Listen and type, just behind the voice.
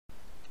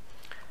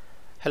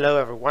Hello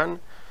everyone.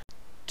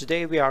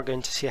 Today we are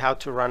going to see how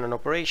to run an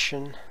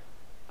operation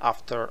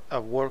after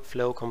a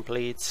workflow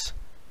completes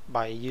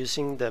by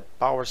using the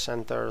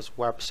PowerCenter's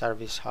Web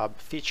Service Hub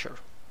feature.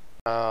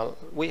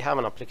 We have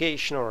an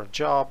application or a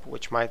job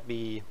which might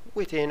be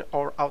within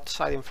or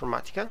outside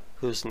Informatica,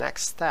 whose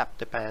next step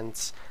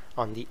depends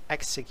on the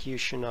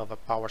execution of a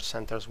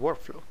PowerCenter's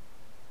workflow.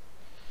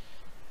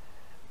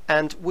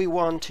 And we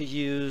want to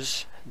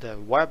use the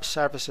web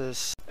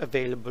services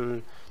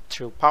available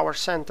through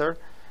PowerCenter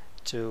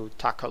to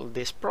tackle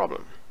this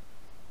problem.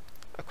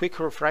 A quick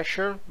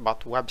refresher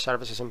about web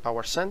services in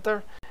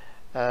PowerCenter.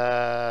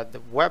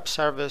 The Web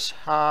Service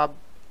Hub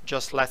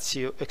just lets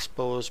you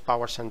expose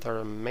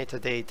PowerCenter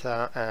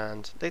metadata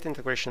and data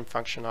integration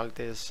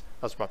functionalities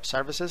as web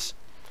services.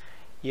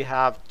 You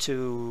have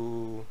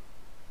two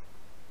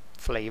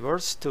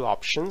flavors, two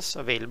options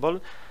available.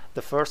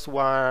 The first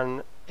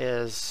one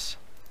is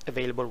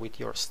available with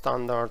your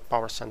standard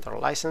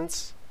PowerCenter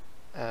license,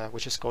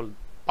 which is called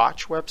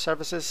Batch Web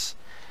Services,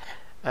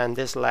 and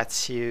this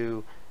lets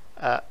you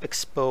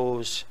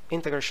expose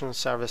integration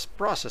service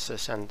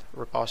processes and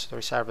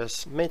repository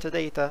service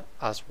metadata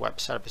as web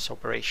service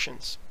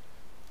operations.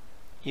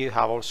 You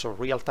have also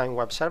real-time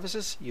web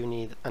services. You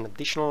need an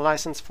additional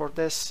license for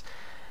this,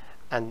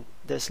 and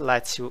this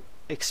lets you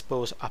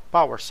expose a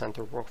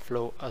PowerCenter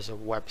workflow as a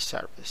web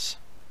service.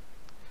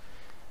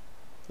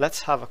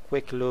 Let's have a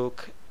quick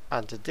look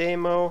at the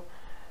demo,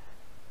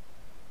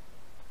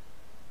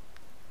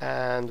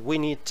 and we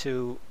need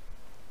to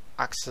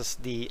access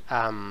the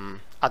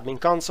admin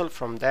console.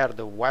 From there,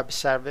 the web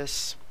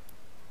service.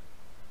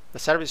 The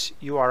service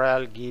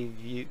URL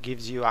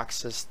gives you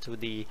access to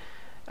the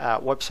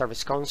web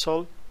service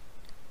console.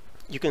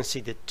 You can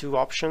see the two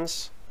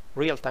options: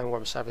 real-time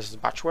web services,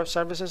 batch web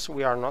services.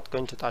 We are not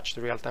going to touch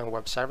the real-time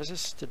web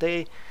services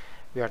today.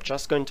 We are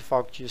just going to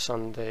focus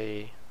on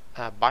the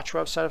batch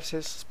web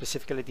services,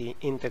 specifically the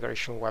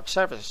integration web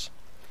services.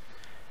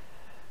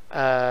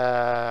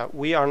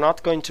 We are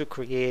not going to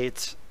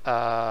create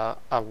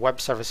a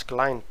web service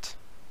client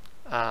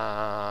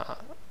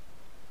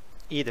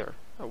either.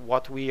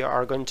 What we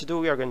are going to do,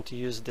 we are going to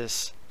use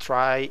this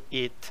try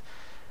it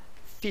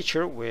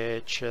feature,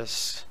 which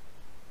is,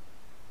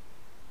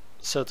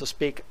 so to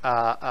speak,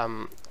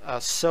 a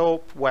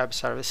SOAP web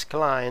service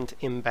client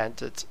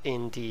embedded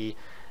in the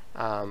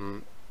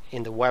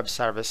web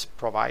service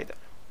provider,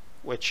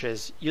 which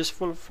is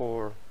useful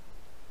for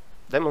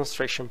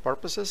demonstration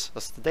purposes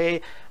as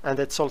today, and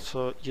it's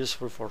also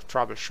useful for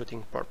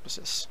troubleshooting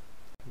purposes.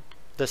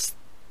 The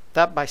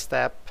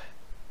step-by-step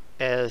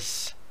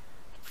is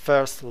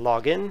first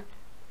login,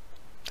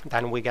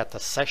 then we get a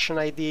session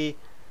ID,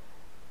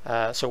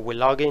 so we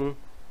log in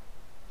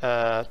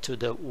to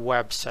the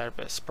web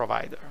service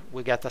provider.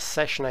 We get a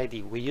session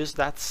ID. We use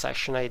that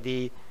session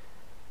ID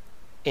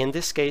in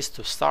this case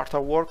to start a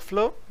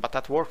workflow, but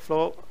that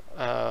workflow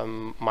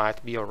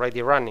might be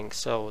already running,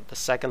 so the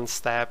second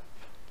step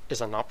is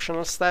an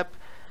optional step,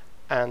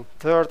 and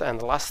third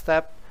and last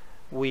step,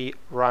 we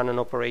run an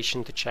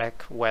operation to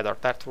check whether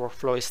that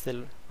workflow is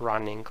still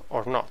running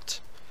or not.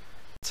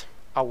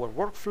 Our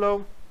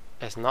workflow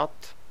is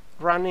not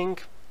running,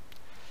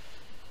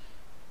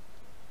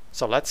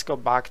 so let's go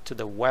back to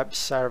the web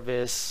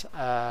service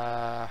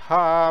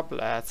hub.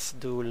 Let's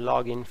do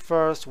login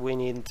first. We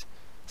need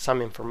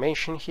some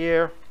information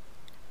here,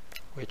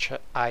 which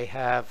I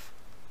have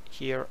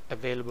here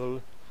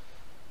available.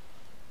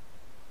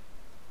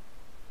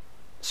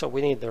 So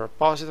we need the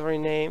repository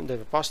name, the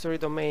repository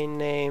domain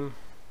name,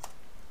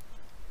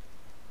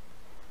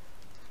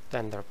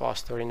 then the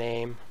repository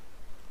name,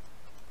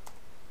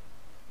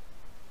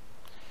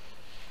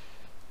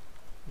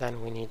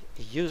 then we need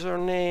the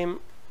username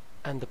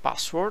and the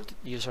password.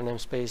 The username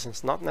space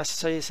is not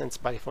necessary since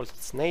by default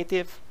it's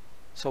native.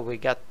 So we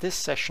get this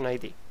session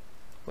ID.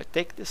 We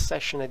take this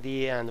session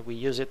ID and we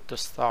use it to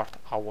start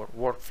our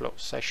workflow.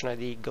 Session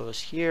ID goes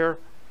here,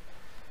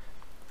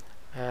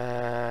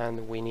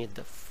 and we need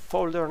the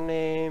folder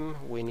name,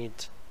 we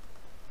need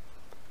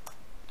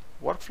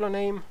workflow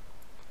name,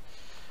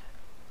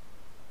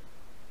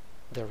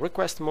 the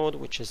request mode,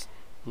 which is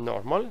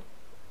normal,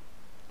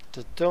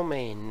 the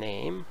domain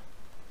name.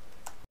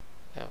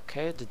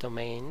 Okay, the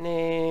domain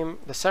name,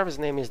 the service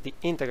name is the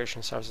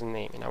integration service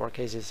name. In our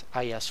case is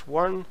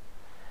IS1,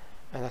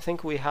 and I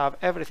think we have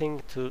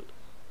everything to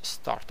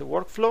start the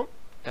workflow.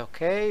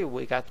 Okay,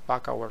 we got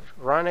back our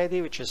run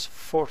ID, which is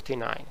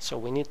 49, so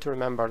we need to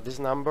remember this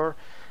number,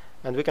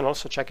 and we can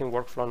also check in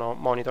workflow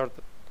monitor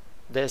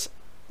that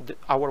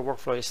our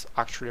workflow is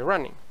actually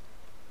running.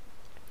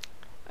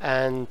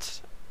 And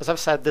as I've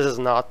said, this is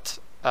not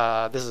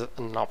this is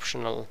an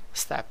optional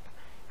step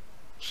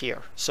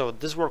here. So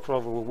this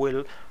workflow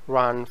will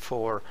run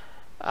for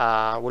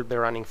will be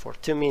running for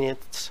 2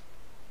 minutes.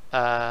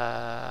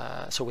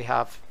 So we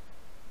have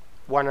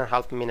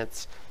 1.5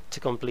 minutes to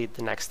complete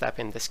the next step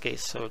in this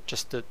case, so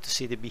just to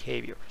see the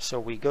behavior. So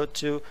we go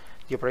to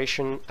the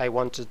operation I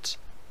wanted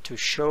to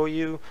show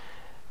you,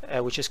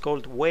 which is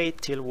called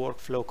wait till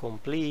workflow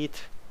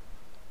complete,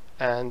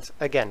 and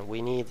again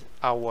we need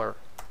our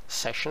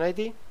session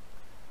ID,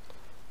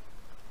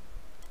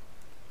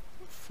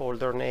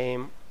 folder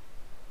name,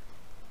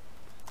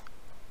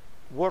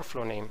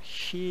 workflow name.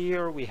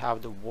 Here we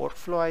have the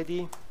workflow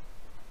ID.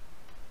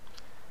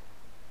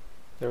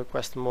 The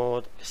request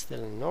mode is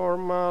still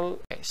normal.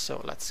 Okay, so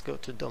let's go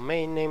to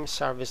domain name,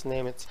 service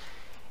name, it's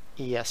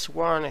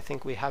ES1. I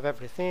think we have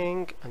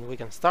everything and we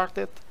can start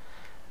it.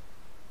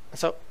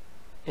 So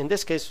in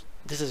this case,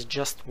 this is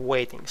just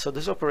waiting. So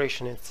this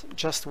operation is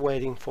just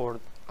waiting for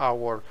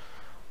our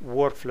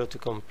workflow to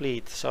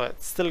complete. So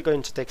it's still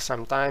going to take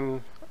some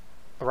time,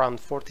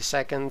 around 40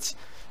 seconds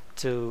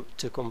to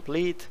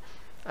complete.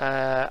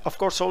 Of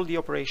course, all the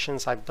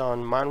operations I've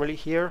done manually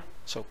here.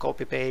 So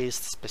copy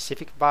paste,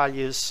 specific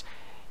values.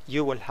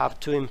 You will have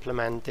to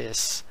implement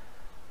this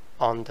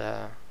on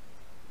the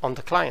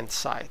client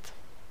side.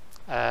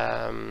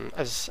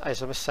 As I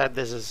said,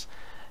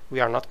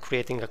 we are not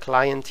creating a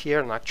client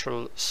here, an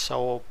actual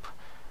SOAP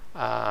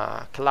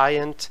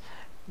client.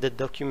 The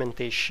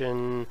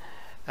documentation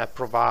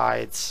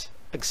provides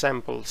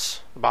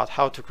examples about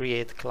how to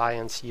create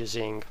clients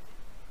using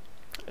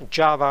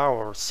Java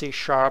or C#,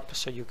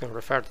 so you can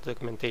refer to the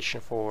documentation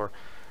for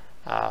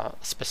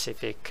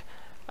specific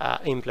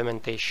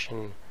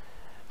implementation.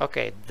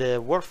 Okay,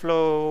 the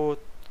workflow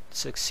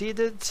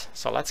succeeded,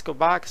 so let's go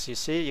back.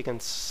 As you can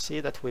see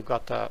that we've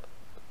got a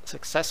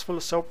successful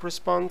SOAP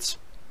response.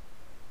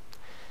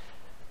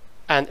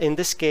 And in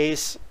this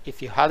case,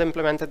 if you had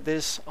implemented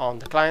this on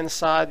the client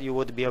side, you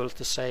would be able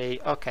to say,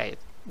 okay,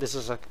 this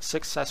is a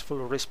successful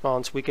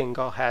response, we can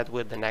go ahead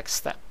with the next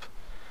step.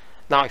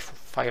 Now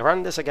if I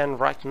run this again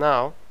right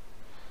now,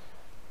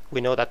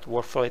 we know that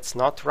workflow it's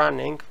not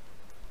running,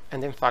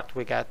 and in fact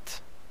we get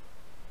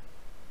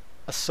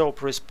a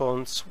SOAP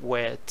response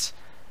with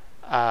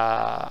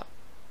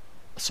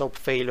SOAP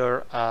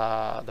failure,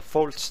 the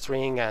fault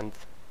string, and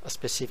a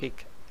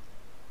specific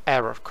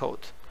error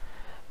code.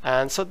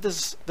 And so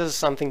this is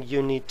something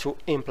you need to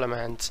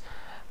implement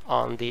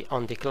on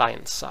the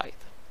client side.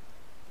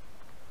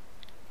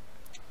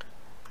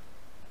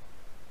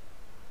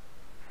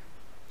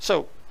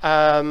 So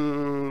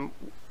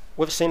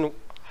we've seen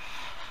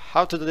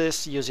how to do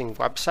this using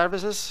web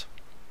services.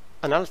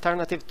 An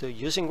alternative to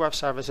using web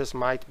services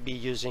might be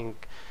using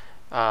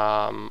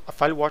a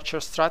file watcher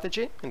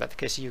strategy. In that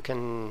case, you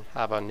can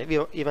have an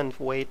event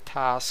wait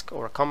task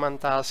or a command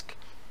task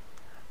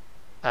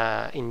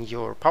in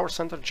your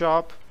PowerCenter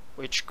job,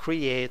 which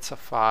creates a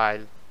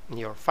file in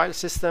your file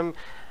system,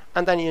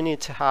 and then you need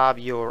to have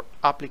your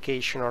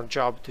application or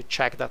job to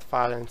check that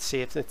file and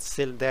see if it's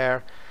still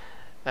there.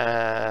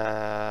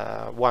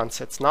 Once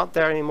it's not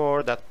there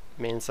anymore, that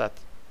means that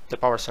the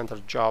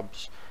PowerCenter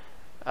jobs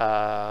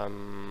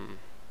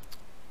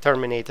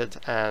terminated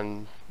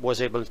and was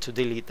able to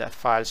delete that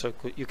file, so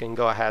you can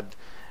go ahead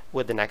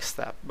with the next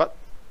step. But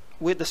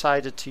we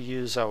decided to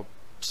use a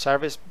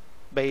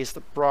service-based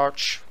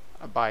approach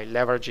by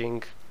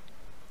leveraging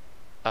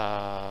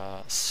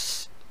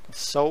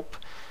SOAP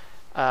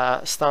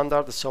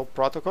standard, the SOAP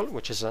protocol,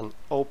 which is an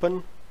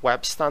open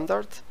web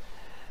standard,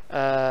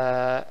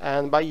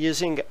 and by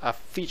using a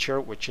feature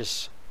which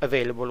is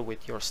available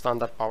with your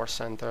standard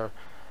PowerCenter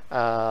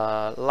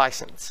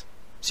license.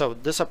 So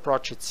this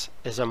approach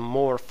is a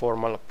more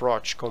formal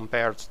approach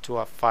compared to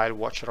a file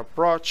watcher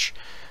approach,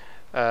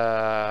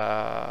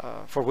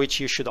 for which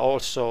you should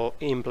also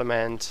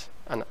implement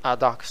an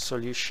ad hoc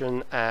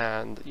solution,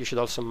 and you should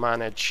also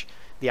manage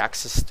the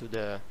access to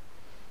the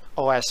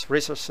OS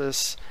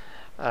resources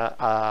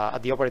at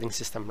the operating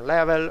system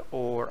level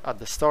or at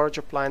the storage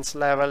appliance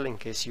level in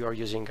case you are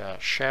using a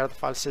shared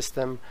file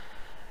system.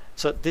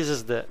 So this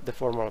is the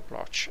formal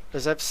approach.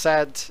 As I've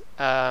said,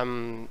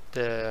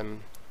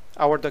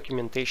 our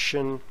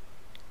documentation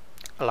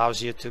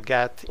allows you to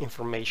get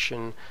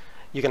information.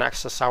 You can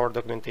access our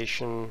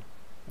documentation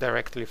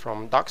directly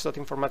from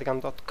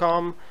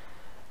docs.informatica.com.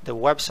 The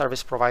web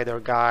service provider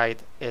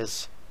guide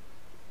is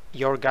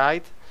your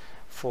guide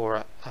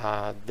for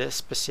this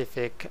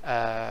specific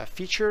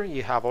feature.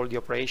 You have all the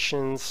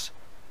operations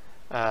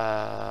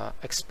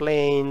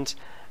explained,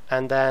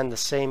 and then the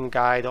same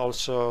guide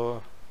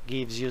also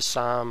gives you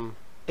some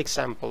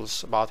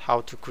examples about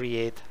how to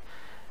create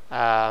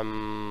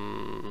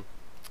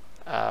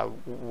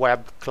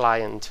web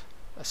client,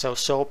 so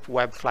SOAP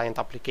web client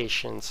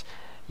applications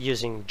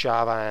using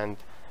Java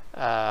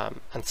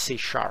and C#.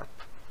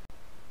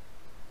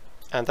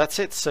 And that's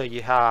it. So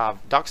you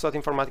have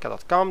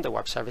docs.informatica.com, the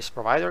web service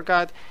provider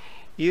guide.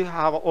 You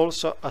have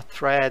also a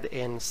thread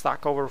in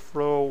Stack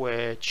Overflow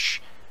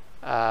which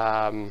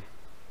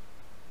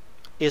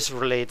is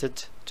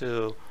related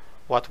to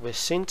what we've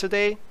seen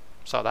today.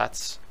 So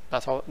that's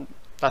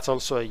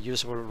also a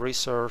useful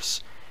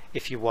resource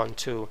if you want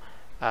to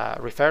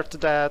refer to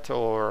that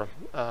or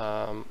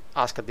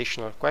ask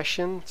additional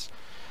questions.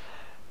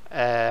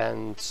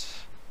 And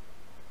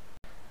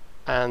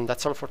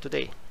that's all for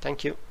today.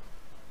 Thank you.